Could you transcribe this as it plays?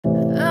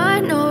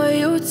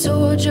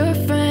told your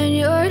friend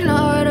you're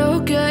not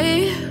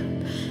okay,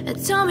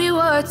 and tell me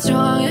what's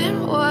wrong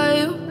and why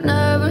you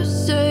never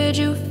said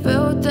you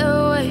felt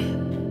that way.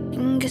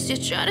 And guess you're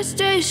trying to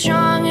stay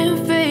strong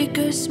and fake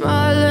a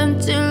smile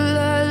until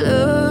I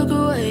look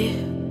away.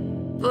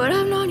 But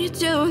I've known you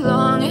too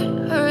long,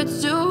 it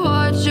hurts to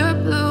watch your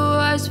blue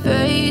eyes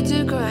fade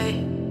to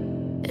gray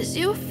as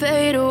you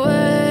fade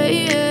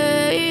away,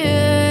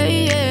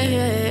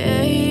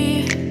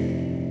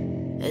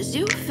 as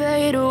you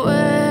fade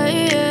away.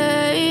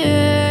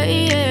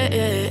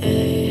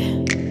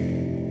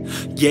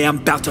 Yeah, I'm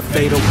about to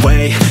fade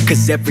away,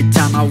 cause every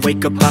time I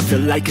wake up I feel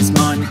like it's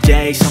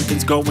Monday.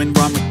 Something's going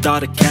wrong with all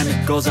the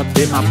chemicals up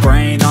in my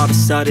brain. All of a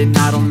sudden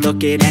I don't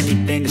look at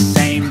anything the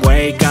same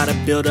way. Got a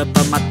buildup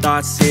of my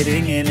thoughts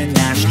sitting in an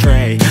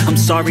ashtray. I'm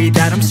sorry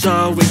that I'm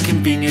so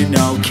inconvenient,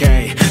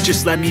 okay.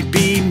 Just let me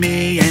be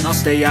me and I'll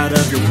stay out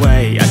of your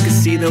way. I can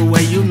see the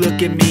way you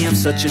look at me, I'm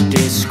such a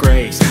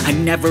disgrace. I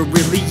never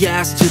really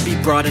asked to be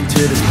brought into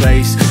this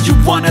place. You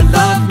wanna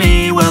love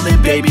me? Well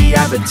then baby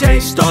have a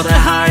taste. All the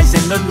highs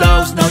and the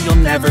lows, no, you'll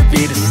never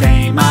be the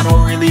same. I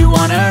don't really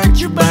wanna hurt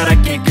you, but I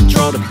can't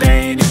control the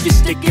pain. If you're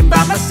sticking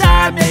by my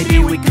side, maybe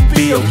we could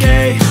be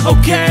okay.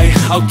 Okay,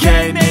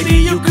 okay, maybe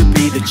you could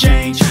be the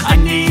change I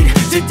need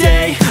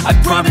today. I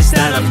promise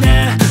that I've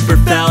never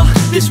felt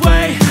this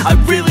way. I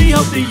really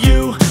hope that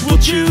you will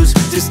choose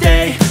to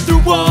stay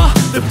through all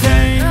the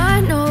pain.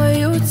 I know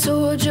you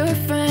told your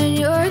friend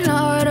you're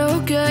not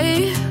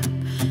okay,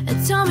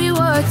 and tell me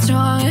what's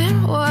wrong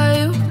and why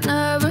you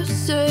never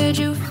said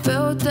you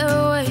felt that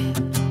way.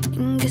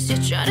 Guess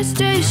you're trying to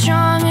stay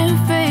strong and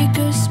fake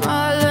a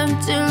smile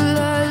until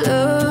I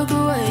look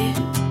away.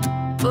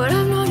 But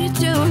I've known you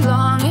too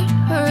long, it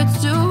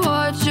hurts to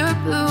watch your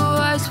blue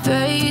eyes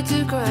fade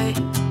to gray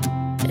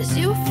as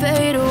you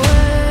fade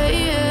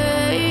away,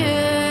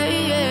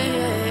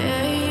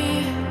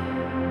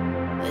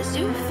 as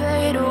you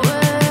fade away,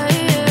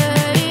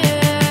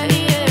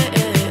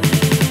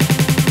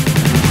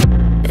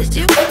 as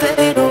you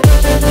fade away.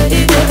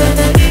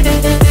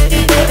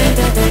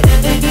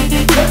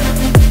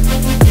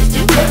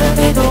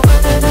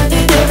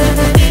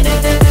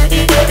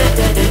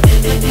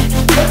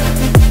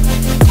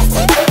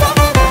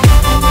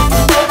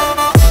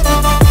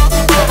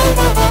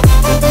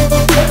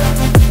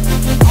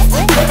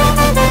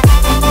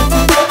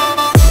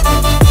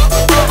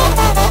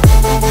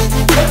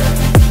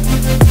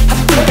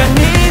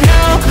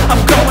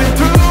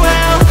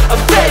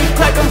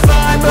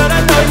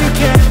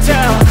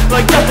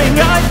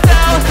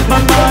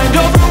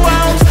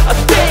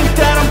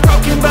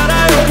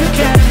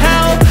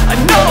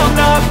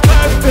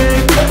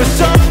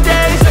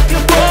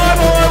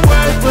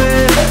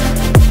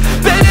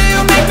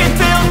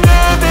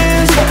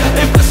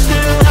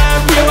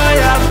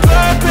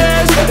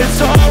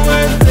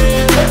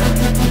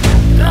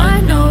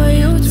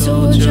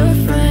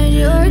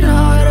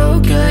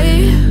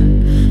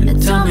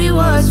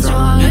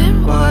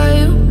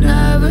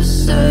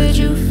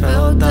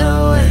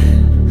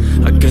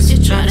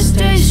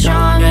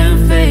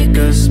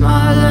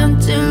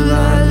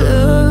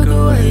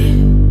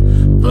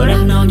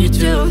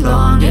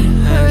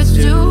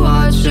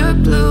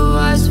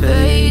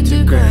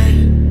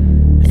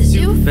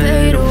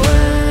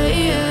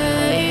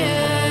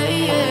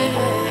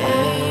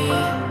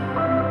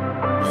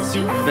 As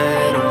you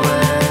fade away.